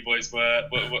I knew you boys were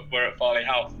at Farley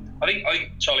House. I think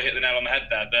Charlie hit the nail on the head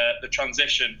there. The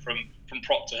transition from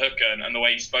prop to hooker and the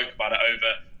way he spoke about it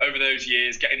over those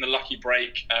years, getting the lucky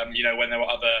break, when there were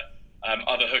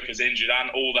other hookers injured, and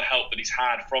all the help that he's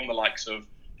had from the likes of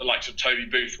Toby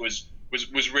Booth was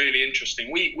really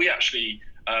interesting. We actually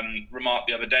remarked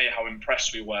the other day how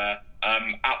impressed we were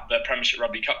at the Premiership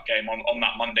Rugby Cup game on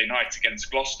that Monday night against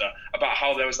Gloucester, about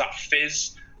how there was that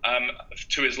fizz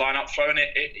to his line-out throw, and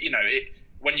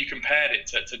when you compared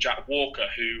it to Jack Walker,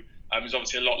 who is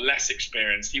obviously a lot less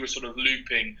experienced, he was sort of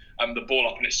looping the ball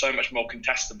up, and it's so much more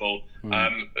contestable,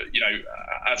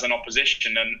 as an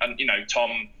opposition. And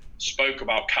Tom spoke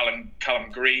about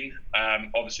Callum Green,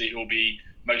 obviously who will be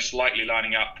most likely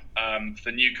lining up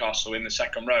for Newcastle in the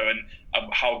second row, and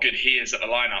how good he is at the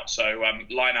line-out. So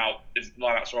line-outs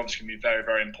are obviously going to be very,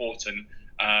 very important,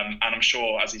 and I'm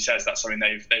sure, as he says, that's something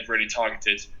they've really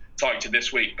targeted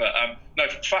this week. But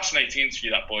fascinating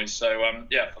interview, that, boys. So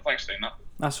thanks for doing that.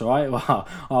 That's all right. Well,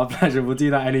 our pleasure. We'll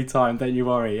do that anytime. Don't you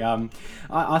worry.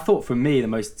 I thought for me the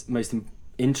most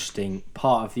interesting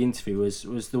part of the interview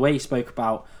was the way he spoke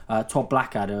about Todd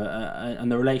Blackadder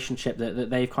and the relationship that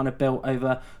they've kind of built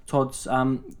over Todd's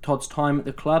time at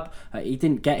the club. He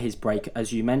didn't get his break,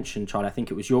 as you mentioned, Charlie. I think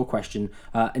it was your question,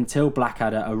 until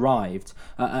Blackadder arrived,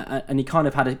 and he kind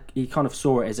of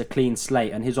saw it as a clean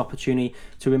slate and his opportunity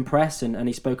to impress. And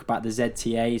he spoke about the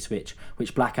ZTAs,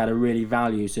 which Blackadder really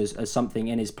values as something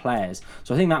in his players.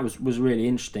 So I think that was really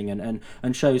interesting,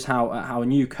 and shows how a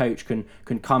new coach can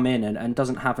come in and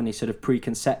doesn't have any sort of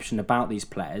preconception about these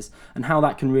players, and how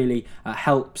that can really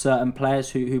help certain players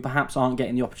who perhaps aren't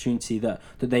getting the opportunity that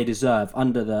they deserve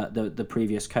under the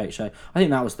previous coach. So I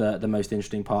think that was the most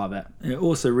interesting part of it. Yeah,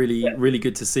 also really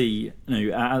good to see,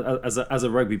 as a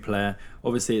rugby player,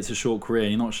 obviously it's a short career,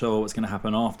 you're not sure what's going to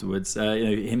happen afterwards.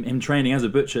 Him training as a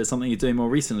butcher is something you're doing more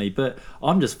recently, but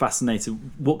I'm just fascinated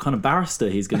what kind of barrister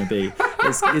he's going to be.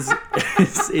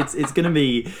 It's going to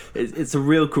be, it's a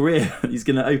real career. He's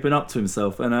going to open up to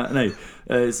himself, and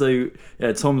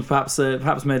Tom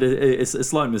perhaps made a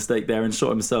slight mistake there and shot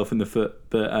himself in the foot,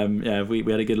 but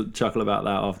we had a good chuckle about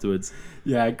that afterwards.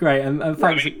 Yeah, great, and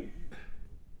thanks.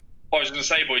 I was going to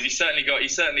say, boys, he's certainly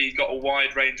got a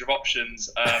wide range of options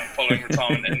following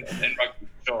retirement in rugby.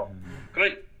 Sure. Can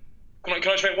I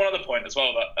just make one other point as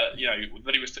well, that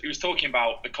that he was talking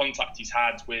about the contact he's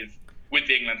had with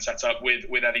the England setup,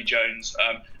 with Eddie Jones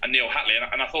and Neil Hatley,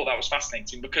 and I thought that was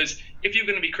fascinating, because if you're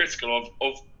going to be critical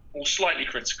or slightly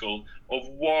critical of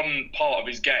one part of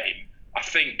his game, I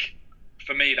think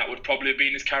for me that would probably have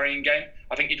been his carrying game.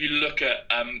 I think if you look at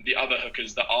the other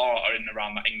hookers that are in and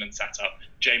around that England setup,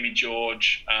 Jamie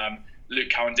George, Luke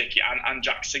Cowan-Dickey and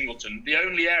Jack Singleton, the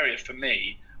only area for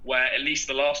me where at least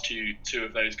the last two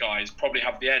of those guys probably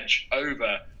have the edge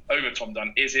over Tom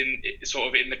Dunn is in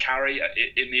the carry,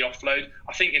 in the offload.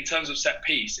 I think in terms of set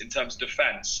piece, in terms of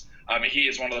defence, he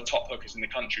is one of the top hookers in the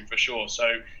country for sure. So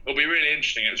it'll be really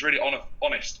interesting. It was really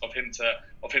honest of him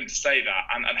to say that,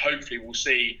 and hopefully we'll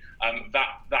see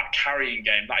that carrying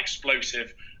game, that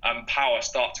explosive power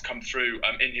start to come through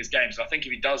in his games. And I think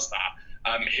if he does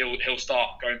that, he'll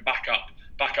start going back up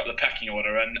the pecking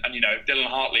order. And Dylan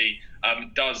Hartley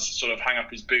does sort of hang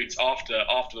up his boots after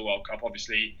the World Cup.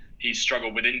 Obviously, he's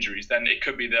struggled with injuries. Then it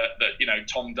could be that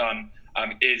Tom Dunn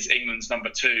is England's number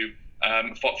 2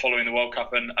 following the World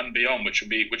Cup and beyond, which would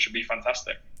be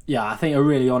fantastic. Yeah, I think a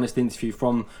really honest interview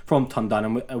from Tom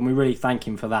Dunn, and we really thank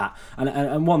him for that.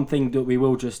 And one thing that we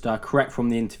will just correct from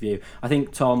the interview, I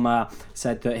think Tom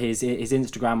said that his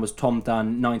Instagram was Tom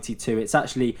Dunn 92. It's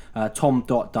actually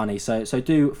Tom.Dunny. So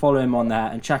do follow him on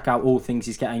there and check out all things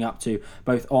he's getting up to,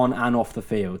 both on and off the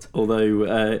field.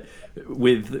 Although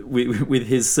with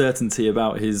his certainty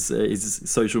about his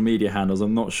social media handles,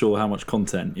 I'm not sure how much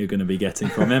content you're going to be getting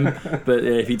from him. But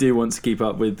if you do want to keep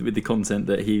up with the content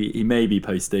that he may be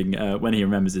posting, listening, when he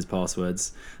remembers his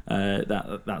passwords,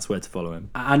 that's where to follow him.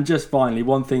 And just finally,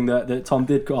 one thing that Tom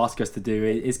did ask us to do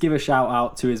is give a shout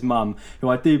out to his mum, who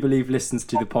I do believe listens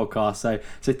to the podcast.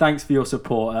 So thanks for your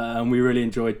support, and we really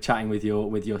enjoyed chatting with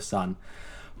your son.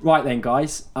 Right then,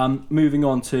 guys, moving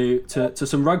on to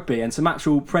some rugby and some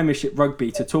actual Premiership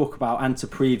rugby to talk about and to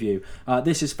preview.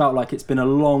 This has felt like it's been a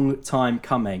long time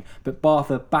coming, but Bath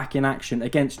are back in action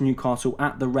against Newcastle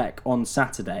at the Rec on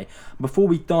Saturday. Before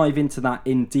we dive into that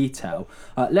in detail,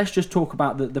 let's just talk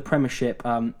about the Premiership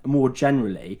more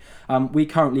generally. We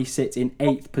currently sit in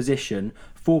 8th position,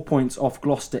 4 points off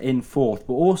Gloucester in 4th,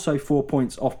 but also 4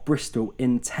 points off Bristol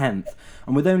in 10th.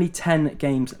 And with only 10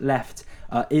 games left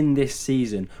in this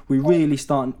season, we really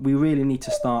need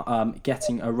to start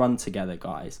getting a run together,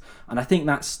 guys. And I think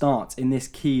that starts in this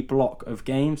key block of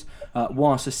games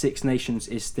whilst the Six Nations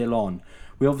is still on.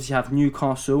 We obviously have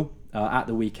Newcastle at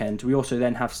the weekend. We also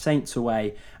then have Saints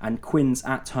away and Quins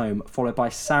at home, followed by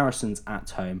Saracens at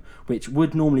home, which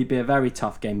would normally be a very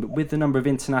tough game, but with the number of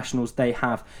internationals they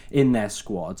have in their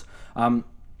squad,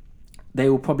 they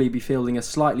will probably be fielding a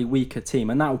slightly weaker team,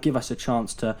 and that will give us a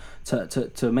chance to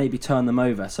maybe turn them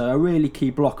over. So a really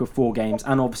key block of 4 games,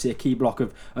 and obviously a key block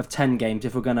of 10 games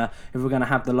if we're gonna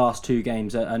have the last 2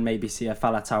 games and maybe see a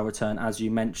Faletau return, as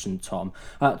you mentioned, Tom.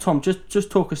 Tom,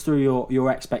 just talk us through your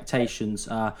expectations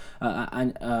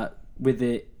and with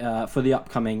the for the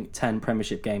upcoming 10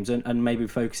 Premiership games, and maybe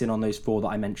focusing on those 4 that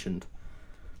I mentioned.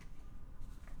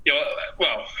 Yeah,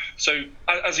 well, so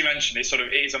as you mentioned,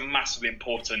 it is a massively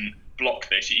important block.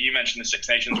 This, you mentioned the Six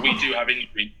Nations. We do have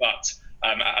injuries, but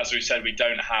as we said, we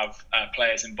don't have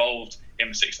players involved in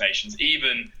the Six Nations.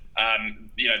 Even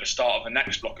the start of the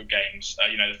next block of games.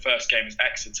 The first game is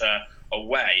Exeter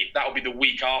away. That will be the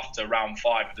week after round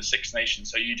 5 of the Six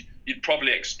Nations. So you'd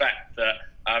probably expect that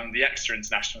the Exeter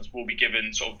internationals will be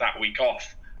given sort of that week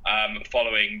off.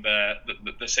 Following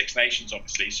the Six Nations,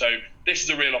 obviously. So this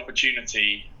is a real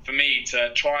opportunity for me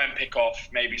to try and pick off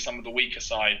maybe some of the weaker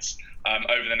sides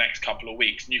over the next couple of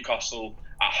weeks. Newcastle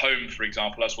at home, for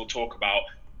example, as we'll talk about,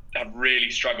 have really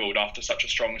struggled after such a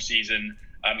strong season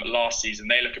last season.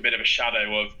 They look a bit of a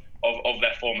shadow of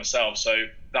their former selves. So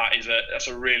that's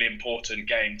a really important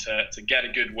game to get a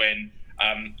good win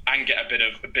and get a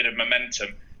bit of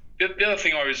momentum. The other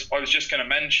thing I was just going to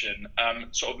mention,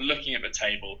 sort of looking at the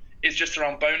table, is just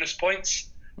around bonus points.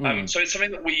 So it's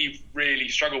something that we've really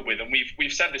struggled with, and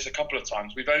we've said this a couple of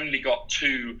times. We've only got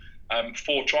 2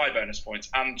 4-try bonus points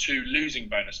and 2 losing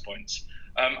bonus points.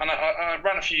 And I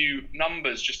ran a few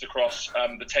numbers just across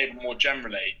the table more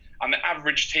generally, and the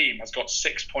average team has got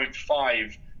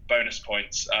 6.5 bonus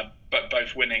points, but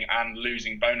both winning and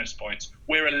losing bonus points.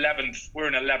 We're 11th. We're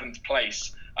in 11th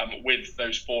place. With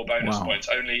those 4 bonus points,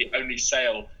 only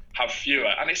Sale have fewer,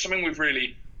 and it's something we've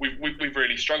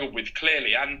really struggled with,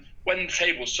 clearly. And when the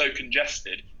table's so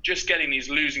congested, just getting these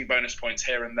losing bonus points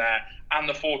here and there, and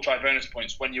the 4-try bonus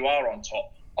points when you are on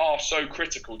top, are so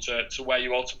critical to where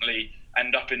you ultimately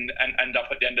end up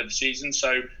at the end of the season.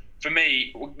 So for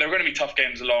me, there are going to be tough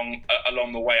games along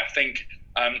the way. I think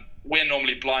we're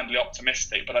normally blindly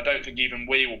optimistic, but I don't think even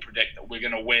we will predict that we're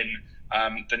going to win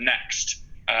the next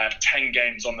 10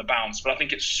 games on the bounce. But I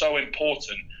think it's so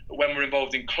important that when we're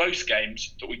involved in close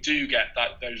games that we do get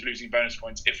those losing bonus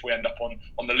points if we end up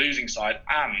on the losing side,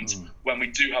 and when we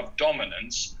do have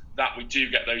dominance, that we do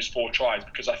get those 4 tries,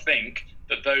 because I think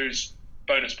that those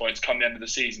bonus points come the end of the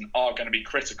season are going to be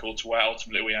critical to where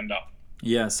ultimately we end up.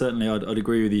 Yeah, certainly I'd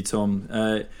agree with you, Tom.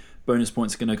 Bonus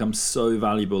points are going to become so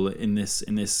valuable in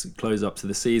this close up to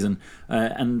the season,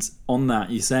 and on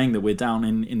that, you're saying that we're down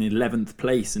in 11th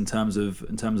place in terms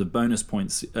of bonus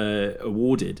points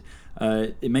awarded.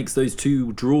 It makes those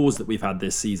 2 draws that we've had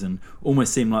this season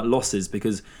almost seem like losses,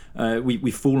 because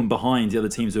we've fallen behind the other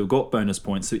teams who have got bonus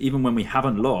points. So even when we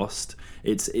haven't lost,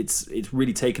 it's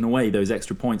really taken away those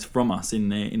extra points from us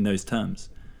in those terms.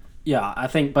 Yeah, I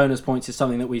think bonus points is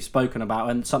something that we've spoken about,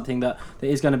 and something that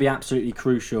is going to be absolutely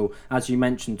crucial, as you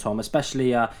mentioned, Tom,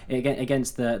 especially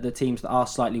against the teams that are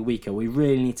slightly weaker. We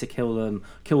really need to kill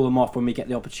them off when we get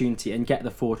the opportunity and get the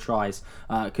 4 tries,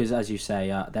 because, as you say,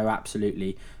 they're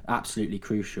absolutely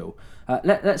crucial.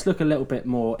 Let's look a little bit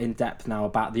more in depth now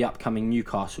about the upcoming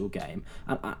Newcastle game,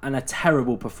 and a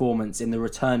terrible performance in the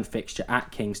return fixture at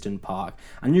Kingston Park.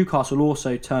 And Newcastle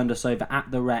also turned us over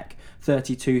at the Rec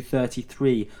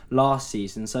 32-33 last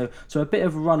season. So a bit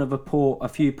of a run of a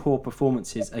few poor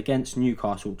performances against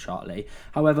Newcastle, Charlie.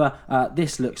 However,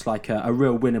 this looks like a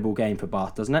real winnable game for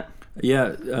Bath, doesn't it?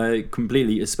 Yeah,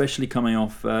 completely. Especially coming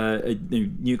off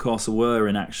Newcastle were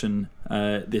in action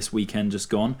this weekend just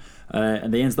gone,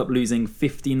 and they ended up losing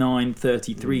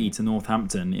 59-33 to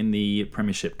Northampton in the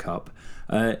Premiership Cup.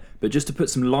 But just to put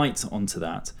some light onto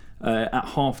that, at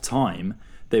half time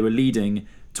they were leading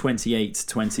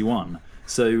 28-21.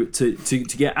 So to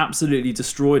get absolutely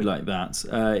destroyed like that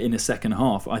in a second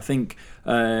half, I think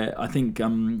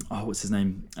what's his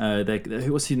name?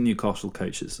 What's the Newcastle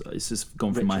coaches? It's just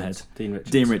gone from my head. Dean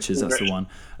Richards. Dean Richards, that's the one.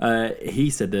 He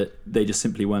said that they just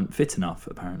simply weren't fit enough,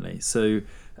 apparently. So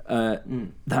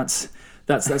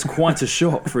that's quite a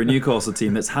shock for a Newcastle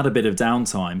team that's had a bit of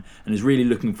downtime and is really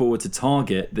looking forward to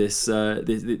target this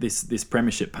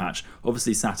Premiership patch.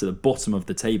 Obviously sat at the bottom of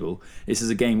the table. This is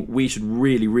a game we should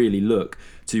really look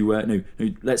to.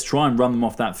 Let's try and run them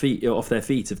off their feet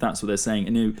if that's what they're saying.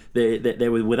 And they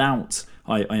were without.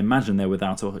 I imagine they're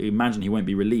without, or I imagine he won't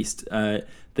be released. Their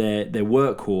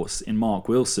workhorse in Mark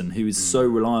Wilson, who is so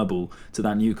reliable to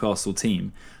that Newcastle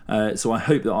team. So I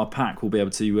hope that our pack will be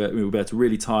able to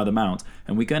really tire them out,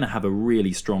 and we're going to have a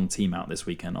really strong team out this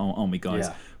weekend, aren't we, guys?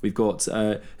 Yeah. We've got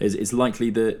it's likely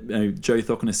that Joe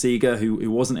Thokonasiga, who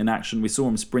wasn't in action, we saw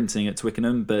him sprinting at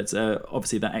Twickenham, but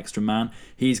obviously that extra man,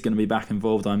 he's going to be back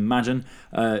involved, I imagine.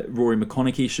 Rory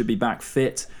McConaughey should be back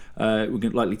fit. We're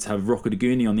likely to have Rocco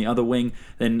Daguni on the other wing.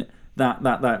 Then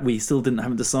that we still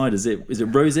haven't decided. Is it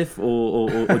Rosif or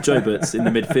Joberts in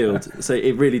the midfield? So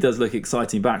it really does look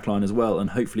exciting backline as well, and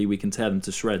hopefully we can tear them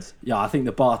to shreds. Yeah, I think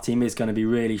the Bath team is going to be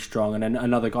really strong, and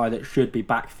another guy that should be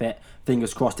back fit,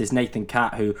 fingers crossed, is Nathan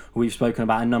Catt, who we've spoken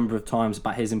about a number of times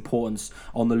about his importance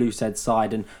on the loose head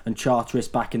side, and Charteris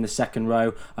back in the second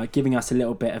row, giving us a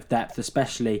little bit of depth,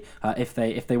 especially if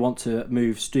they want to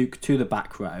move Stoke to the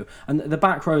back row. And the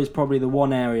back row is probably the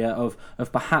one area of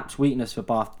perhaps weakness for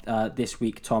Bath this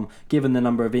week, Tom, given the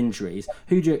number of injuries.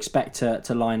 Who do you expect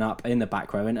to line up in the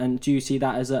back row, and do you see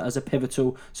that as a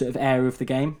pivotal sort of area of the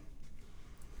game?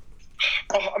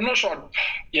 I'm not sure.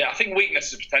 Yeah, I think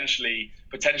weakness is potentially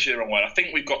the wrong word. I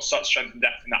think we've got such strength and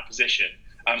depth in that position.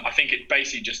 I think it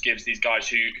basically just gives these guys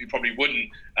who probably wouldn't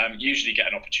usually get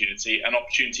an opportunity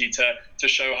to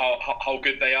show how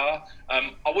good they are.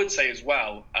 I would say as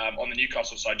well, on the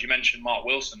Newcastle side, you mentioned Mark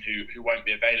Wilson, who won't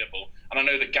be available. And I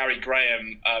know that Gary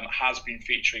Graham has been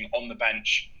featuring on the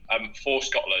bench for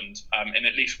Scotland in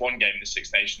at least one game in the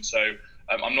Six Nations. So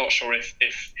I'm not sure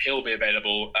if he'll be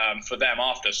available for them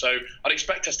after. So I'd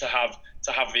expect us to have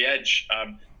the edge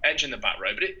in the back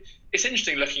row. But it's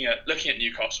interesting looking at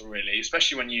Newcastle, really,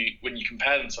 especially when you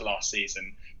compare them to last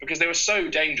season, because they were so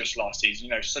dangerous last season.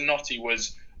 You know, Sonotti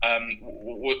was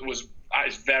at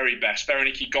his very best.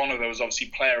 Veroniki Gonova was obviously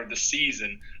player of the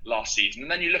season last season. And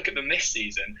then you look at them this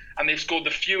season, and they've scored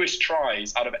the fewest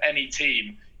tries out of any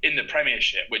team in the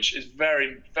Premiership, which is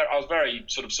I was very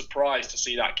sort of surprised to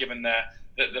see that, given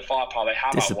the firepower they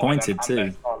have. Disappointed out too.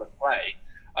 And their style of play.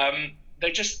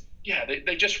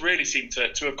 They just really seem to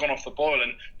have gone off the boil.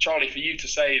 And Charlie, for you to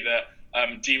say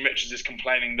that Dean Richards is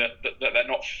complaining that they're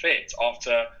not fit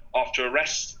after a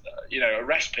rest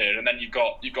period, and then you've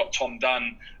got Tom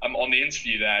Dunn on the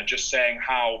interview there just saying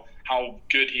how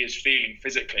good he is feeling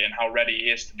physically and how ready he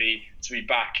is to be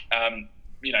back.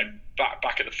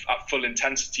 Back at full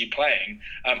intensity playing.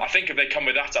 I think if they come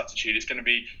with that attitude, it's going to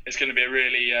be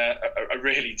a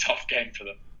really tough game for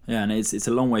them. Yeah, and it's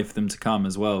a long way for them to come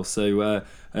as well. So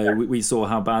we saw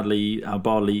how badly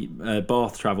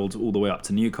Bath travelled all the way up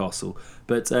to Newcastle.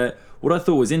 But what I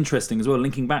thought was interesting as well,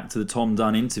 linking back to the Tom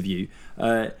Dunn interview,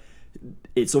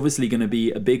 it's obviously going to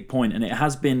be a big point, and it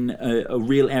has been a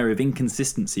real area of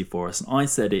inconsistency for us. And I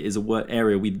said it is a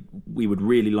area we would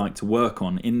really like to work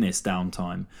on in this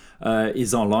downtime,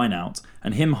 is our line-out.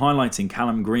 And him highlighting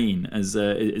Callum Green as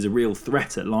a real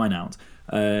threat at line-out,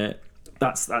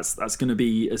 that's going to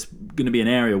be an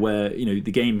area where the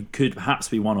game could perhaps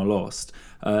be won or lost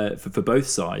for both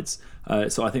sides.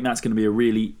 So I think that's going to be a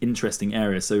really interesting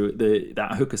area. So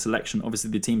that hooker selection,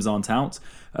 obviously the teams aren't out.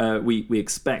 We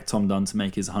expect Tom Dunn to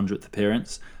make his 100th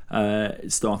appearance,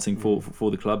 starting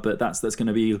for the club, but that's going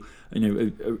to be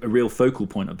a real focal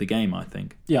point of the game, I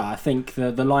think. Yeah, I think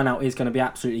the line out is going to be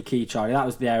absolutely key, Charlie. That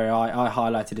was the area I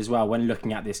highlighted as well when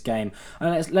looking at this game.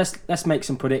 Let's make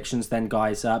some predictions then,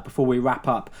 guys, before we wrap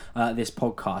up this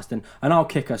podcast, and I'll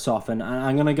kick us off, and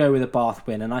I'm going to go with a Bath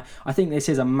win, and I think this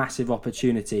is a massive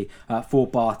opportunity for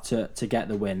Bath to get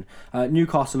the win.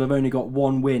 Newcastle have only got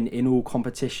one win in all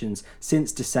competitions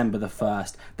since December the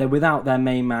 1st. They're without their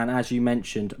main man, as you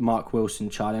mentioned, Mark Wilson,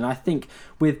 Charlie. And I think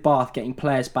with Bath getting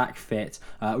players back fit,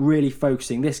 really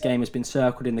focusing, this game has been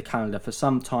circled in the calendar for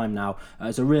some time now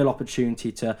as a real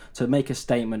opportunity to make a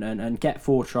statement and get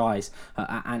 4 tries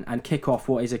and kick off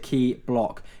what is a key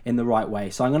block in the right way.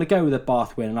 So I'm going to go with a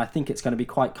Bath win, and I think it's going to be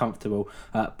quite comfortable.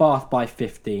 Bath by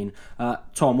 15.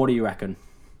 Tom, what do you reckon?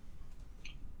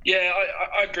 Yeah,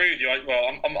 I agree with you.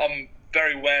 I'm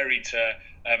very wary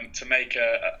to make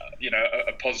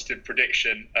a positive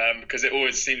prediction because it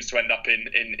always seems to end up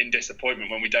in disappointment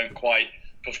when we don't quite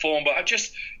perform. But I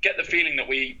just get the feeling that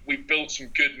we've built some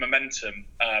good momentum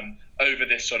over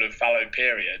this sort of fallow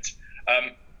period.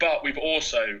 But we've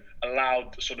also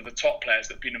allowed sort of the top players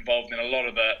that have been involved in a lot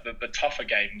of the tougher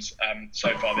games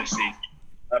so far this season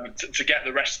to get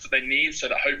the rest that they need, so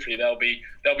that hopefully they'll be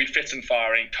fit and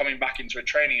firing, coming back into a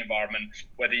training environment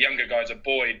where the younger guys are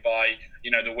buoyed by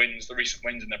the recent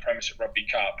wins in the Premiership Rugby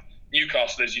Cup.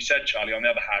 Newcastle, as you said, Charlie, on the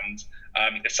other hand,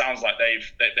 it sounds like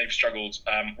they've struggled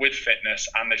with fitness,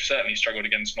 and they've certainly struggled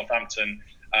against Northampton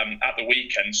at the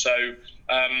weekend. So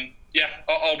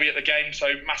I'll be at the game, so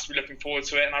massively looking forward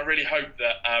to it, and I really hope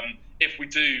that if we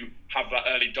do have that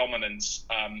early dominance,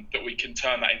 that we can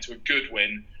turn that into a good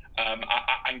win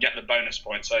and get the bonus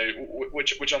point. So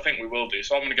which I think we will do.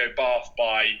 So I'm going to go Bath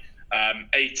by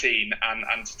 18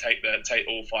 and to take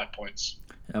all 5 points.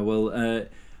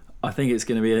 I think it's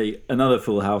going to be another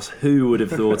full house. Who would have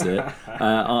thought it?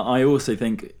 I also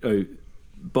think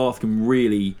Bath can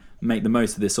really make the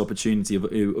most of this opportunity of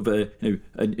a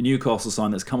Newcastle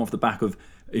side that's come off the back of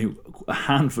a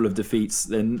handful of defeats.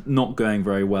 They're not going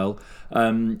very well,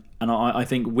 and I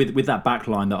think with that back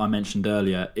line that I mentioned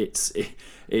earlier,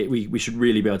 we should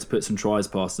really be able to put some tries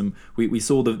past them. We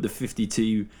saw the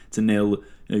 52-0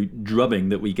 drubbing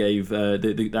that we gave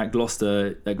that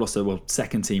Gloucester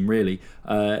second team really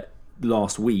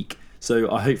last week. So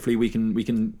hopefully we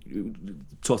can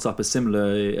tot up a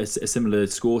similar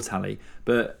score tally.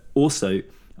 But also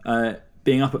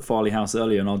being up at Farley House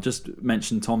earlier, and I'll just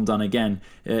mention Tom Dunn again.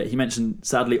 He mentioned,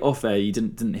 sadly off air, you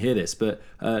didn't hear this, but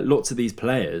lots of these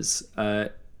players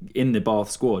in the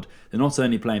Bath squad, they're not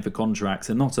only playing for contracts,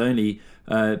 they're not only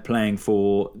playing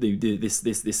for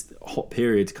this hot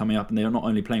period coming up, and they're not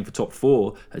only playing for top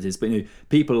 4 as is, but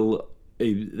people.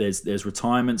 There's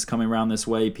retirements coming around this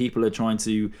way. People are trying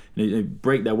to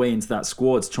break their way into that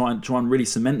squad, try and really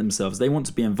cement themselves. They want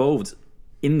to be involved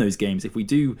in those games. If we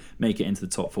do make it into the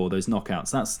top 4, those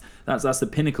knockouts, that's the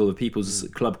pinnacle of people's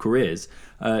club careers.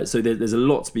 So there's a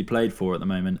lot to be played for at the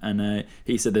moment, and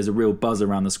he said there's a real buzz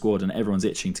around the squad and everyone's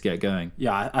itching to get going.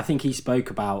 Yeah, I think he spoke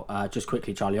about, just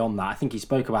quickly, Charlie, on that, I think he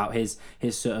spoke about his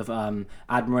sort of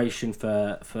admiration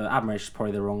for admiration is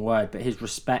probably the wrong word, but his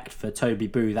respect for Toby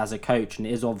Booth as a coach, and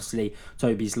it is obviously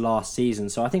Toby's last season.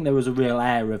 So I think there was a real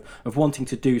air of wanting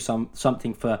to do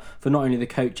something for not only the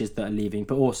coaches that are leaving,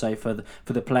 but also for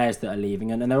the players that are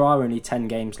leaving. And there are only 10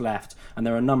 games left, and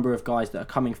there are a number of guys that are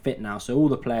coming fit now, so all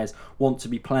the players want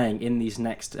to be playing in these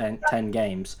next 10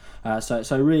 games.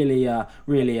 So really,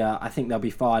 I think they'll be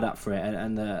fired up for it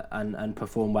and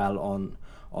perform well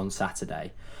on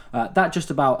Saturday. That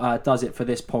just about does it for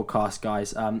this podcast,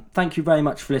 guys. Thank you very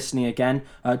much for listening again.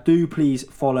 Do please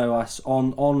follow us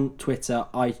on Twitter,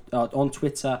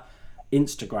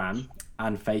 Instagram,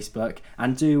 and Facebook,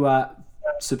 and do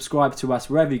subscribe to us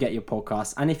wherever you get your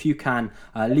podcasts, and if you can,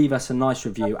 leave us a nice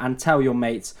review and tell your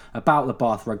mates about the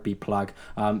Bath Rugby Plug,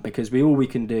 because all we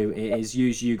can do is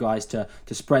use you guys to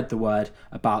spread the word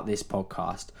about this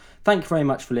podcast. Thank you very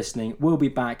much for listening. We'll be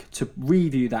back to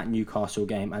review that Newcastle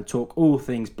game and talk all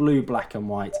things blue, black and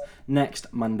white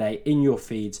next Monday in your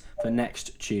feeds for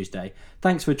next Tuesday.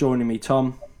 Thanks for joining me,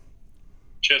 Tom.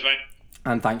 Cheers, mate.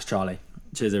 And thanks, Charlie.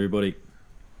 Cheers, everybody.